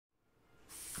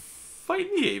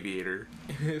fighting the aviator.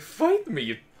 Fight me,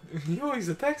 you know he's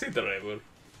a taxi driver.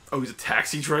 Oh, he's a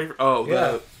taxi driver? Oh,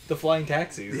 yeah, the flying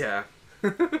taxis. Yeah.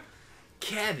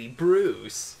 Cabby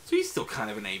Bruce. So he's still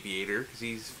kind of an aviator, because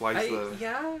he flies the...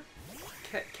 Yeah.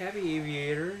 Cabby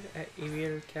aviator.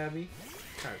 Aviator cabby.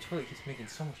 God, the toilet keeps making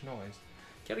so much noise.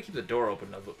 Gotta keep the door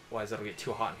open, otherwise that'll get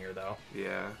too hot in here, though.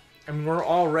 Yeah. I mean, we're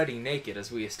already naked, as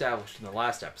we established in the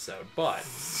last episode, but...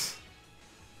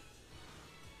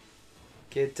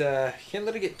 can't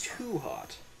let it get too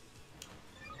hot.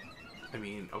 I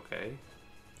mean, okay.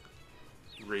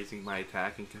 Raising my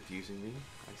attack and confusing me.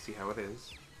 I see how it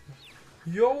is.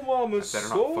 Yo mama's I better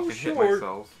not so fucking hit short,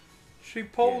 myself. she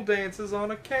pole dances on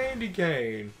a candy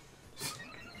cane.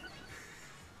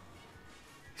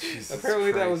 Jesus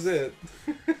Apparently Christ. that was it.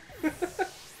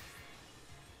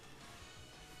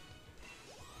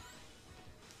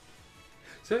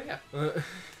 So yeah,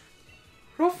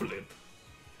 Rufflet.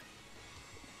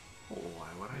 Oh, why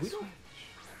would I We switch?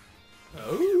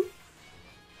 Oh,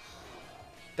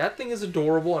 that thing is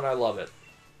adorable and I love it.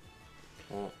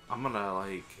 Well, I'm gonna,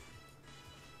 like,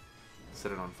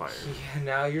 set it on fire. Yeah,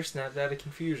 now you're snapped out of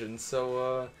confusion.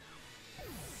 So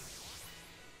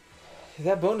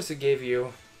that bonus it gave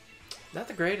you, not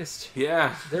the greatest.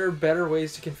 Yeah. There are better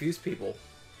ways to confuse people.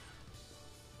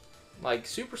 Like,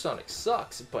 Supersonic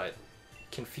sucks, but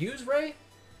Confuse Ray?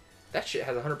 That shit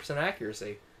has 100%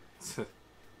 accuracy.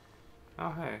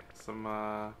 Oh, hey. Some,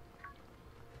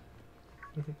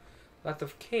 Lots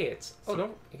of cats. Oh,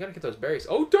 don't... You gotta get those berries.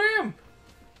 Oh, damn!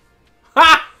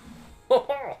 Ha!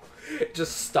 It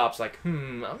just stops like,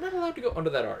 I'm not allowed to go under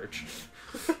that arch.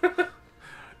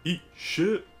 Eat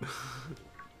shit.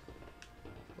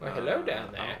 Well, hello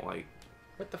down there. I don't like...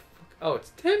 What the fuck? Oh,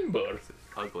 it's Timber. It's an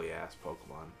ugly-ass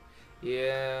Pokemon.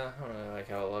 Yeah, I don't really like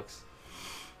how it looks.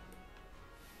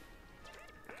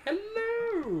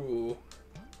 Hello!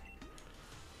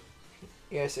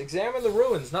 Yes, examine the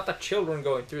ruins, not the children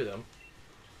going through them.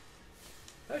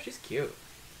 Oh, she's cute.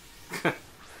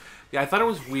 Yeah, I thought it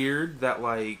was weird that,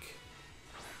 like...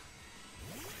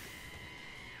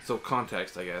 So,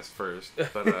 context, I guess, first.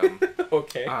 But,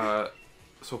 Okay.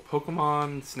 so,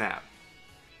 Pokemon Snap.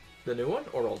 The new one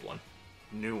or old one?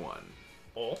 New one.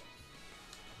 Oh.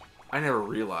 I never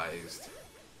realized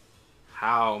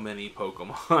how many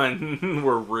Pokemon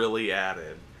were really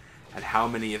added. And how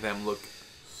many of them look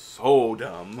so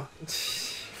dumb.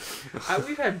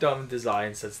 We've had dumb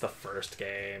designs since the first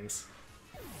games.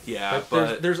 Yeah,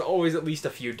 but there's always at least a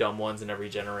few dumb ones in every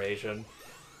generation.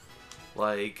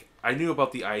 Like, I knew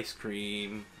about the ice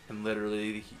cream and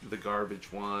literally the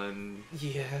garbage one.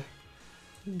 Yeah.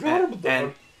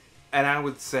 And I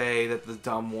would say that the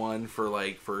dumb one for,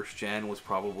 like, first gen was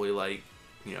probably, like,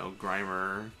 you know,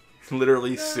 Grimer.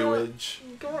 Literally sewage.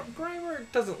 Grimer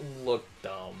doesn't look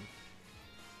dumb.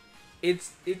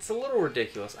 It's a little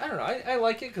ridiculous. I don't know. I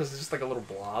like it because it's just like a little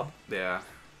blob. Yeah.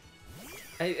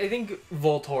 I think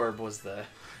Voltorb was the...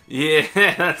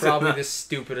 Yeah. probably the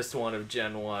stupidest one of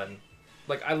Gen 1.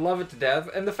 Like, I love it to death.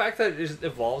 And the fact that it just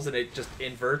evolves and it just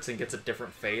inverts and gets a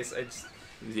different face, it's...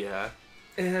 Yeah.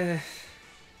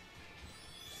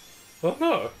 Oh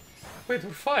no. Wait, we're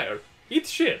fire. Eat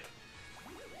shit.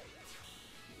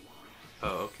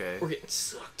 Oh, okay. We're getting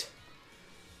sucked.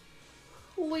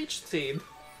 Leech Seed.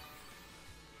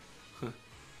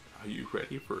 Are you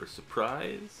ready for a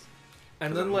surprise?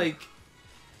 And then, like,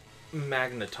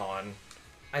 Magneton.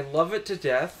 I love it to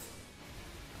death,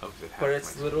 but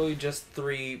it's literally just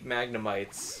 3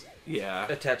 Magnemites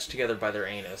attached together by their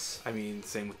anus. I mean,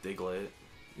 same with Diglett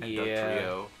and Yeah.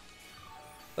 Dugtrio.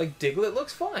 Like, Diglett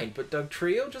looks fine, but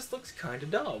Dugtrio just looks kind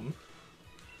of dumb.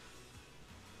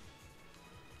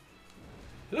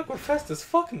 Look, we're fast as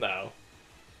fuck now.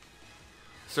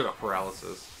 Still got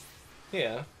paralysis.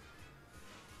 Yeah.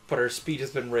 But our speed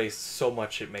has been raised so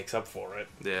much it makes up for it.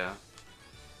 Yeah.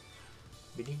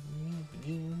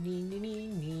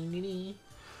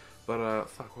 But,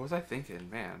 fuck, what was I thinking?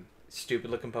 Man. Stupid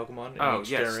looking Pokemon in Oh, each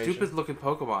yeah, generation. stupid looking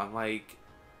Pokemon. Like,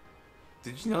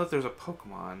 did you know that there's a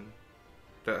Pokemon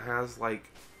that has,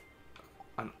 like,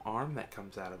 an arm that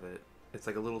comes out of it? It's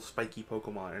like a little spiky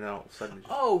Pokemon, and all of a sudden... Just...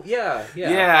 Oh, yeah.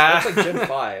 Yeah. That's like Gen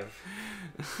 5.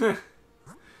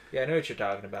 Yeah, I know what you're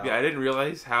talking about. Yeah, I didn't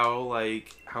realize how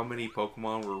many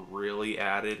Pokemon were really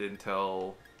added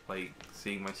until, like,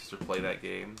 seeing my sister play that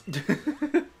game.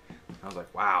 I was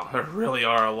like, wow, there really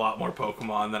are a lot more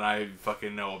Pokemon than I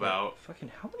fucking know about.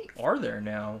 Fucking, how many are there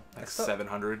now? Like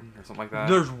 700 or something like that?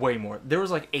 There's way more. There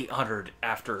was like 800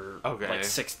 after, okay, like,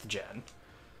 6th gen.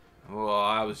 Well,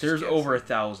 I was just There's guessing. over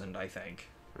 1,000, I think.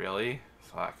 Really?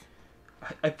 Fuck.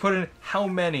 I put in how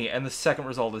many, and the second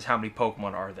result is how many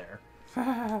Pokemon are there.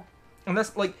 And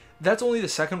that's only the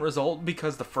second result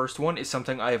because the first one is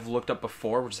something I have looked up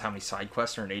before, which is how many side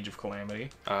quests are in Age of Calamity.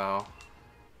 Oh.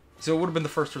 So it would have been the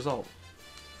first result.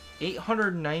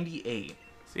 898.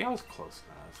 See, I was close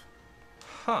enough.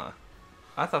 Huh.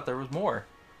 I thought there was more.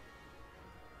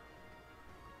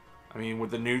 I mean,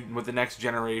 with the next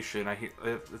generation, I hear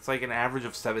it's like an average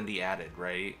of 70 added,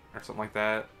 right, or something like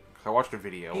that. 'Cause I watched a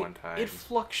video one time. It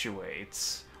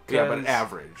fluctuates. Yeah, but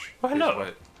average. I know.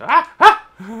 What...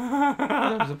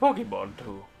 Ah! There's a Pokemon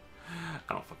too.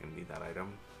 I don't fucking need that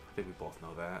item. I think we both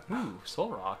know that. Ooh,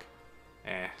 Soul Rock.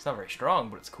 Eh. It's not very strong,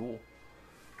 but it's cool.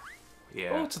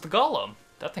 Yeah. Oh, it's the Golem.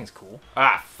 That thing's cool.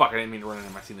 Ah, fuck! I didn't mean to run into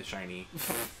him. I seen the shiny.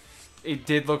 It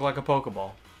did look like a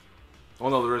Pokeball. Well,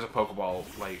 no, there is a Pokeball,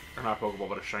 or not a Pokeball,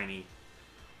 but a shiny.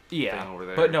 Yeah, thing over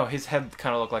there. but no, his head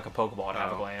kind of looked like a Pokeball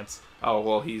at a glance. Oh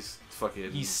well, he's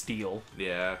fucking. He's steel.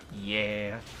 Yeah.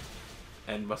 Yeah.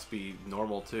 And must be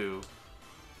normal too,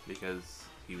 because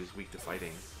he was weak to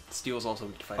fighting. Steel's also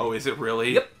weak to fighting. Oh, is it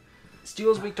really? Yep.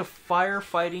 Steel's weak to fire,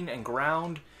 fighting, and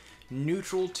ground.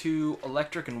 Neutral to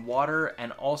electric and water,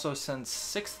 and also since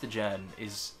 6th gen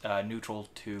is neutral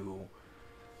to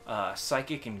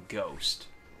psychic and ghost.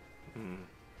 Hmm.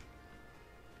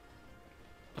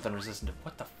 But then resistant to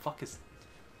what the fuck is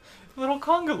little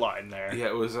conga line there? Yeah,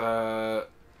 it was a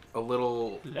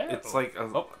little. Hello. It's like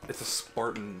it's a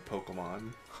Spartan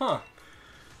Pokemon. Huh.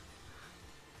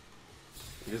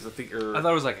 Because I think I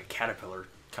thought it was like a caterpillar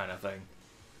kind of thing.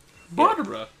 Yeah.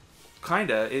 Barbara.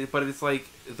 Kinda, but it's like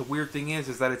the weird thing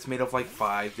is that it's made of like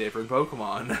 5 different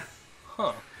Pokemon.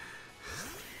 Huh.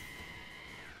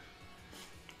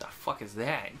 The fuck is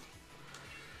that?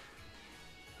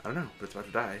 I don't know, but it's about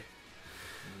to die.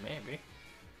 Maybe.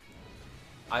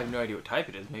 I have no idea what type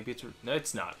it is. Maybe it's... No,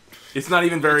 it's not. It's not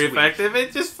even very It's effective.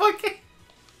 It just fucking...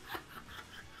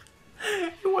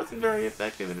 It wasn't very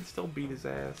effective, and it still beat his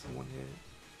ass in one hit.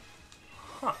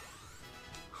 Huh.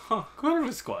 Huh.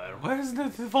 Good Squire. Why hasn't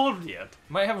it evolved yet?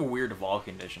 Might have a weird evolve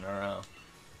condition. I don't know.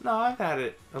 No, I've had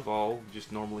it evolve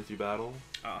just normally through battle.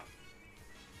 Ah.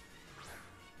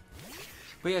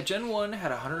 But yeah, Gen 1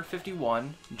 had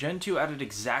 151. Gen 2 added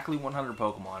exactly 100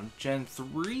 Pokemon. Gen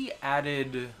 3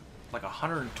 added like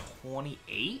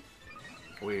 128?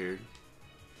 Weird.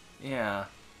 Yeah.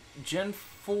 Gen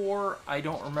 4, I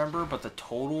don't remember, but the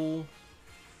total...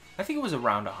 I think it was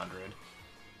around 100.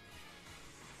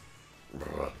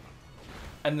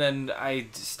 And then I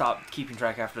stopped keeping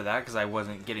track after that because I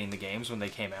wasn't getting the games when they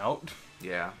came out.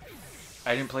 Yeah.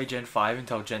 I didn't play Gen 5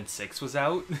 until Gen 6 was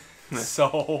out.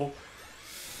 So...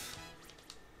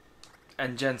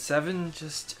 And Gen 7,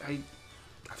 just...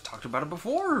 I've talked about it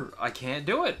before. I can't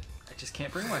do it. I just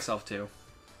can't bring myself to.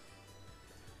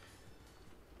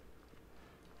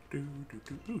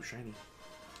 Ooh, shiny.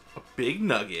 A big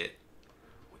nugget.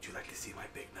 Would you like to see my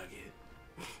big nugget?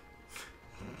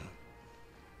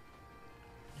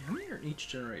 How many are in each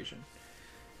generation?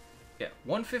 Yeah,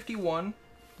 151,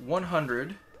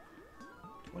 100.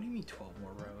 What do you mean 12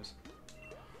 more rows?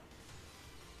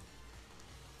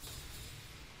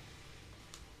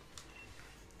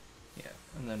 Yeah,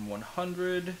 and then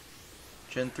 100.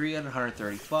 Gen 3 at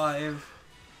 135.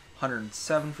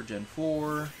 107 for Gen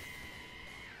 4.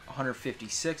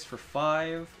 156 for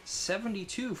 5.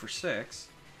 72 for 6.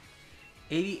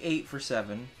 88 for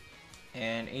 7.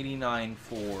 And 89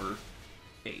 for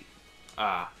 8.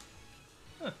 Ah.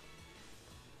 Huh.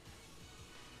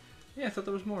 Yeah, I thought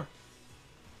there was more.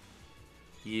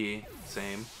 Yeah,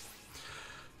 same.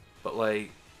 But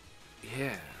like,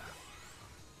 yeah.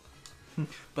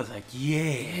 But like, yeah.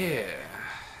 Yeah.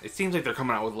 It seems like they're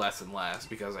coming out with less and less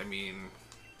because, I mean,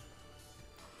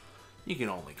 you can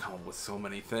only come up with so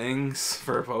many things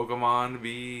for a Pokemon to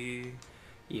be...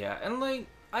 Yeah, and like,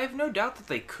 I have no doubt that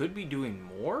they could be doing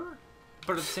more,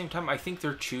 but at the same time, I think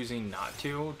they're choosing not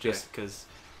to, just because...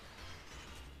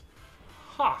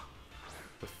 Huh.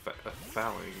 A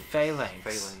phalanx. Phalanx.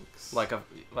 Phalanx.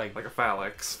 Like a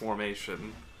phalanx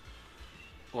formation.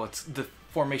 Well, it's the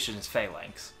formation is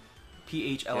phalanx.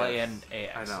 Phalanx.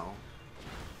 Yes, I know.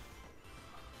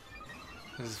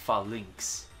 This is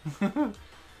phalanx.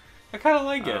 I kind of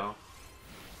like it. Oh.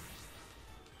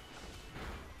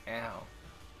 Ow.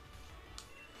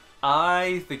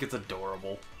 I think it's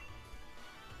adorable.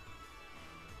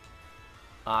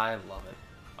 I love it.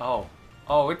 Oh.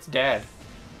 Oh, it's dead.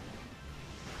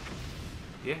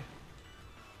 Yeah.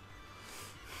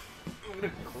 I'm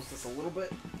gonna close this a little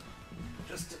bit.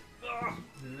 Just to...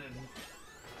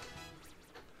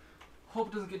 Hope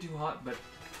it doesn't get too hot, but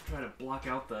try to block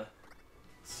out the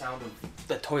sound of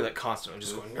the toilet constantly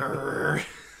just going... Grrr.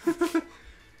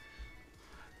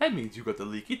 That means you got the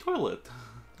leaky toilet.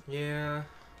 Yeah.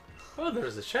 Oh,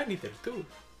 there's a shiny there too.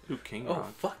 Ooh, King Oh,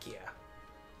 Rock. fuck yeah.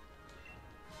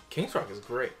 King's Rock is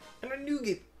great. And a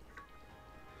nougat.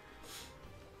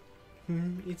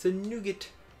 It's a nougat.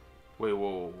 Wait,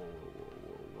 whoa,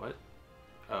 what?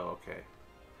 Oh, okay.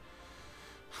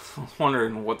 I was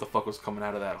wondering what the fuck was coming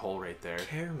out of that hole right there.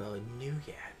 Caramel and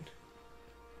nougat.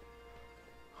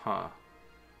 Huh.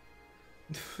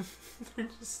 They're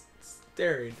just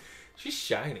staring. She's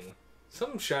shiny.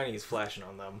 Something shiny is flashing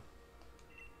on them.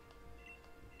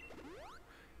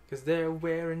 Because they're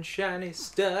wearing shiny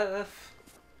stuff.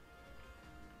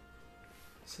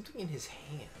 Something in his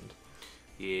hand.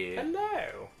 Yeah.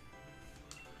 Hello.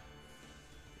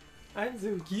 I'm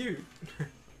so cute.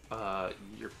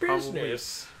 You're probably...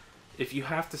 Business. If you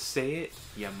have to say it,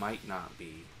 you might not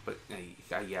be. But,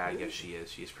 yeah, I guess she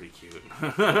is. She's pretty cute.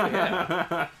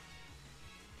 Yeah.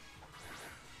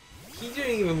 He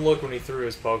didn't even look when he threw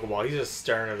his Pokeball. He's just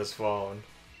staring at his phone.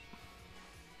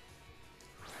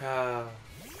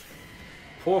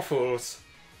 Poor fools.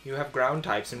 You have ground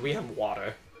types and we have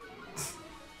water.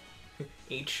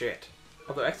 Eat shit.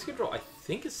 Although Excadrill, I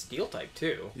think, is Steel type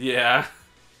too. Yeah.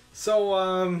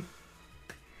 So,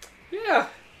 yeah.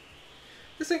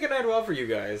 This ain't gonna end well for you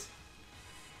guys.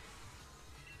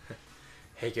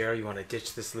 Hey, Garo, you want to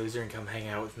ditch this loser and come hang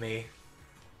out with me?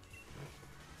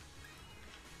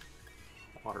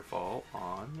 Waterfall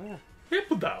on there.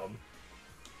 Hippodome.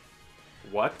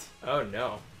 What? Oh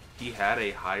no. He had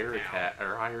a higher attack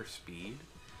or higher speed?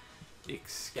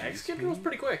 Excuse Yeah, me? Excadrill's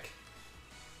pretty quick.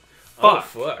 Fuck. Oh,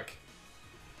 fuck.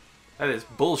 That is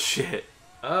bullshit.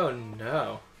 Oh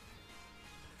no.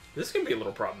 This can be a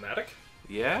little problematic.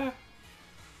 Yeah?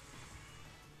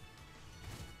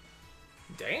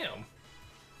 Damn.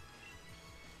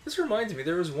 This reminds me,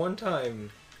 there was one time...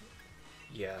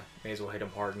 Yeah, may as well hit him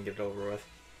hard and get it over with.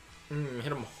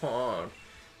 Hit him hard.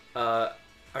 I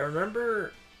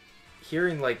remember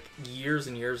hearing, like, years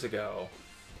and years ago,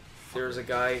 there was a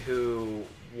guy who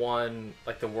won,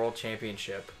 like, the world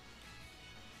championship.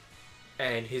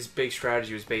 And his big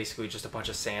strategy was basically just a bunch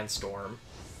of Sandstorm.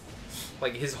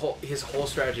 Like, his whole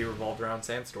strategy revolved around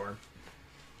Sandstorm.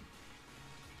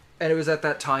 And it was at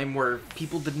that time where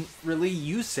people didn't really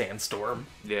use Sandstorm.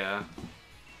 Yeah.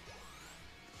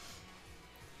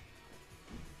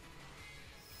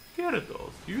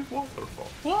 Gyarados, use Waterfall.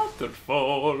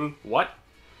 Waterfall! What?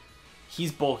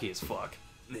 He's bulky as fuck.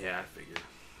 Yeah, I figured.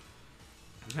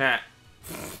 Ha.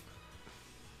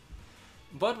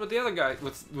 But with the other guy,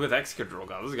 with Excadrill,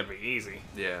 God, this is gonna be easy.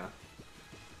 Yeah.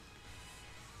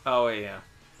 Oh, wait, yeah.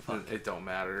 It don't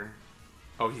matter.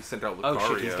 Oh, he sent out Lucario.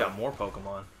 Oh shit, he's got more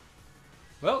Pokemon.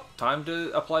 Well, time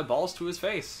to apply balls to his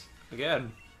face.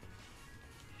 Again.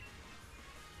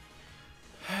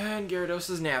 And Gyarados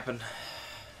is napping.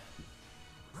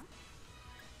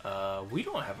 We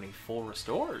don't have any full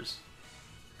restores.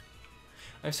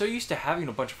 I'm so used to having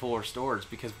a bunch of full restores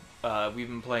because we've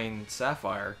been playing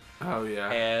Sapphire. Oh,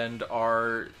 yeah. And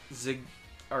our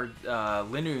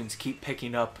Linoons keep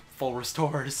picking up full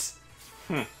restores.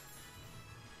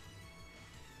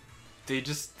 They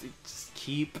just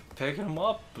keep picking them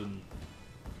up, and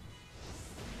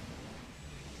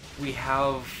we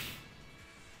have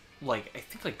like I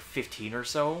think like 15 or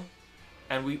so,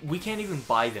 and we can't even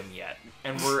buy them yet,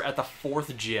 and we're at the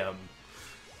 4th gym,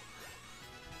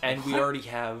 and we already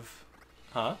have,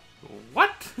 huh?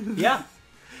 What? Yeah.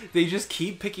 They just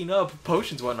keep picking up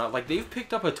potions and whatnot. Like, they've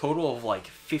picked up a total of, like,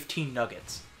 15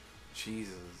 nuggets.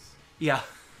 Jesus. Yeah.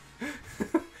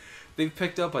 They've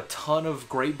picked up a ton of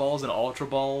Great Balls and Ultra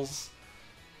Balls.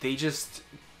 They're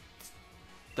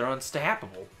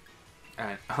unstappable.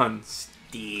 And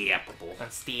unstappable.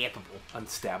 Unstappable.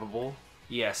 Unstabbable?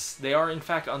 Yes, they are, in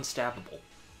fact, unstappable.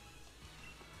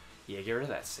 Yeah, get rid of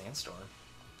that Sandstorm.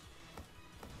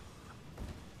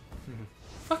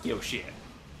 Fuck yo shit.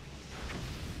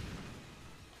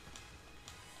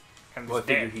 Well, I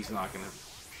figure he's not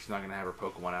gonna have her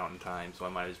Pokemon out in time, so I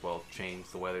might as well change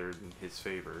the weather in his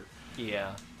favor.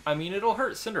 Yeah. I mean, it'll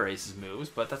hurt Cinderace's moves,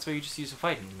 but that's why you just use a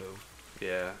fighting move.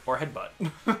 Yeah. Or headbutt.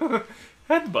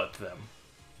 Headbutt them.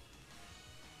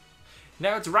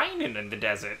 Now it's raining in the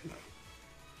desert.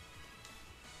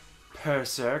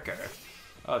 Berserker.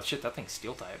 Oh shit, that thing's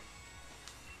Steel type.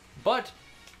 But,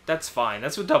 that's fine.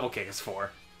 That's what Double Kick is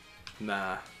for.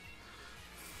 Nah.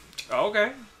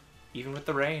 Okay. Even with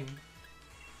the rain.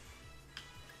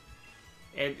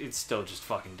 It's still just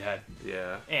fucking dead.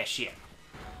 Yeah. Eh, shit.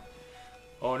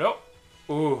 Oh no.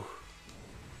 Ooh.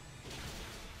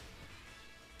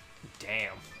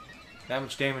 Damn. That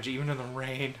much damage even in the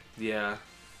rain. Yeah.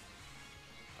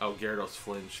 Oh, Gyarados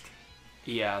flinched.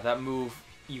 Yeah, that move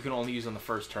you can only use on the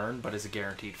first turn, but is a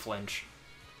guaranteed flinch.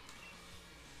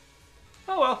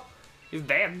 Oh well, he's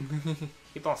dead.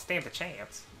 He don't stand a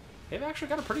chance. They've actually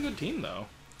got a pretty good team though.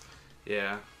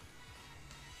 Yeah.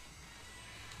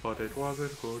 But it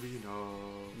wasn't good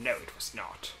enough. No, it was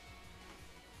not.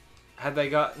 Had they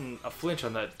gotten a flinch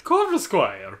on that Corner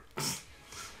Squire,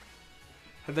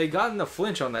 had they gotten a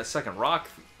flinch on that second rock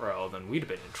throw, then we'd have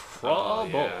been in trouble. Oh,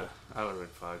 yeah. I would have been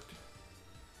fucked.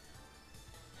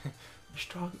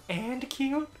 Strong and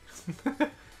cute.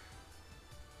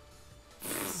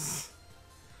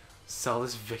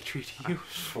 Solace victory to you.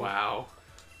 Wow.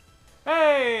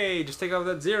 Hey, just take off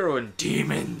that 0 and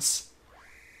demons.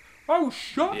 Oh,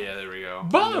 shut. Yeah, there we go.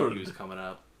 Bird. I knew he was coming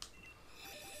up.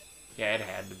 Yeah, it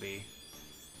had to be.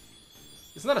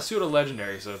 It's not a pseudo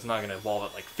legendary, so it's not gonna evolve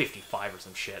at like 55 or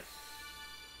some shit.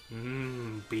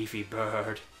 Mmm, beefy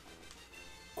bird.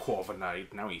 Corva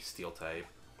Knight. Now he's steel type.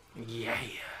 Yeah.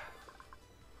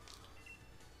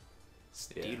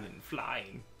 Stealing and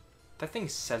flying. That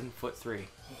thing's 7'3".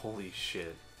 Holy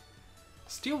shit.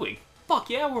 Steel Wing. Fuck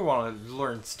yeah, we want to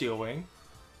learn Steel Wing.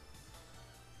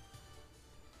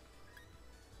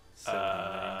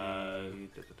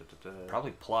 790.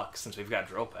 Probably Pluck, since we've got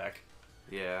Dropek.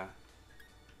 Yeah.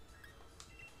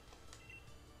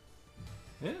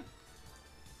 Yeah.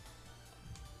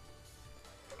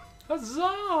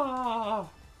 Huzzah!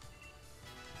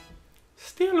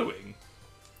 Steel Wing.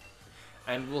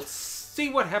 And we'll see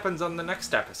what happens on the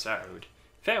next episode.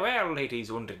 Farewell, ladies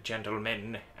and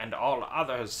gentlemen, and all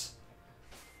others.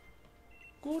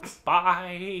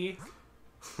 Goodbye.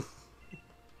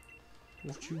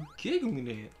 What you giggling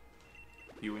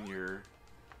at? You and your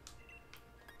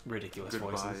Ridiculous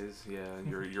goodbyes. voices. Yeah,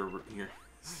 your